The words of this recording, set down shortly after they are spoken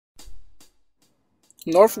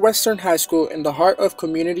Northwestern High School, in the heart of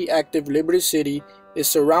community-active Liberty City, is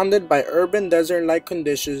surrounded by urban desert-like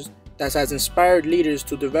conditions that has inspired leaders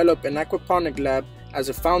to develop an aquaponic lab as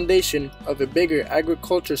a foundation of a bigger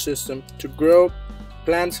agriculture system to grow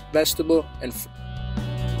plants, vegetables, and fruit.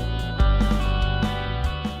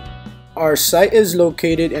 Our site is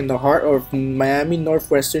located in the heart of Miami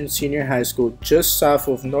Northwestern Senior High School, just south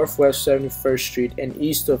of Northwest 71st Street and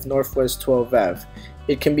east of Northwest 12th Ave.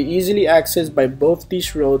 It can be easily accessed by both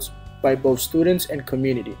these roads by both students and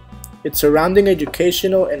community. Its surrounding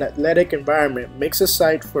educational and athletic environment makes a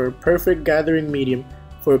site for a perfect gathering medium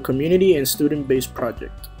for a community and student-based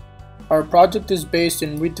project. Our project is based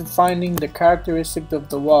in redefining the characteristics of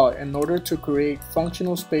the wall in order to create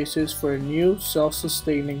functional spaces for a new,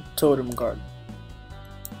 self-sustaining totem garden.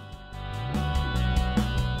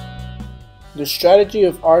 The strategy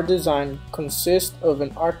of our design consists of an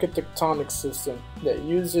architectonic system that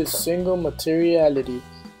uses single materiality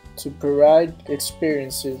to provide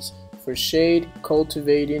experiences for shade,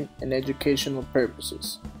 cultivating, and educational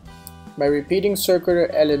purposes. By repeating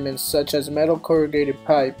circular elements such as metal corrugated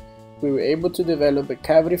pipe, we were able to develop a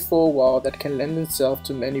cavity-full wall that can lend itself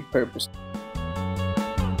to many purposes.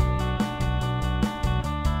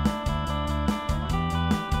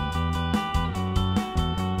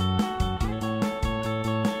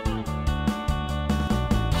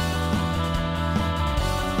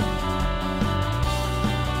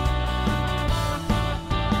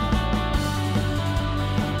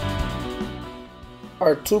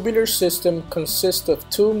 Our tubular system consists of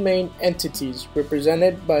two main entities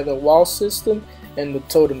represented by the wall system and the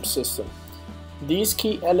totem system. These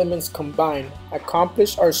key elements combined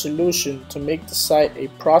accomplish our solution to make the site a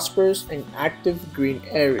prosperous and active green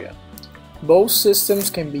area. Both systems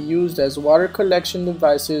can be used as water collection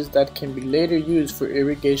devices that can be later used for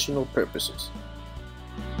irrigational purposes.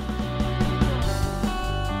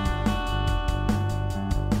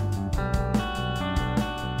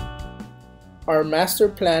 Our master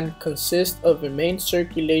plan consists of a main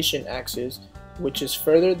circulation axis, which is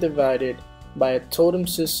further divided by a totem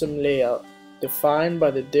system layout defined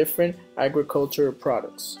by the different agricultural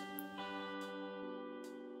products.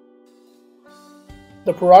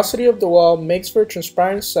 The porosity of the wall makes for a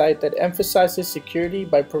transparent site that emphasizes security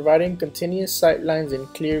by providing continuous sight lines and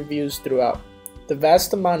clear views throughout. The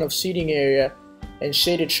vast amount of seating area and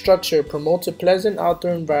shaded structure promotes a pleasant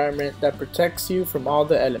outdoor environment that protects you from all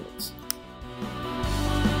the elements.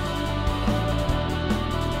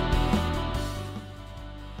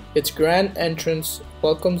 Its grand entrance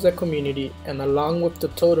welcomes the community and, along with the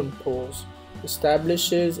totem poles,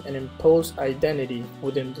 establishes an imposed identity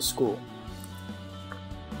within the school.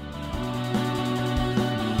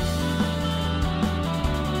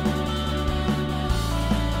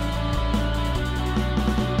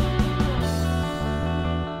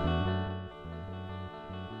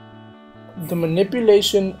 The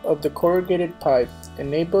manipulation of the corrugated pipe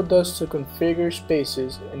enabled us to configure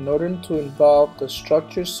spaces in order to involve the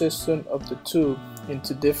structure system of the tube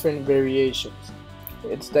into different variations.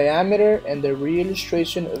 Its diameter and the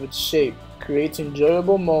re-illustration of its shape creates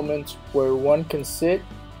enjoyable moments where one can sit,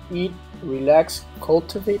 eat, relax,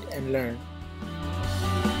 cultivate, and learn.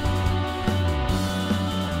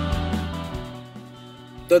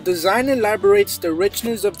 The design elaborates the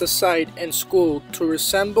richness of the site and school to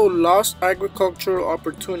resemble lost agricultural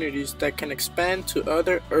opportunities that can expand to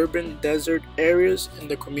other urban desert areas in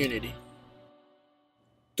the community.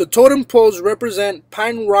 The totem poles represent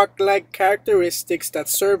pine rock-like characteristics that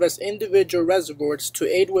serve as individual reservoirs to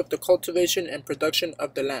aid with the cultivation and production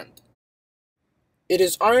of the land. It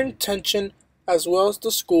is our intention, as well as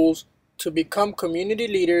the schools, to become community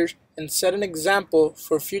leaders and set an example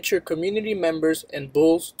for future community members and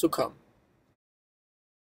bulls to come.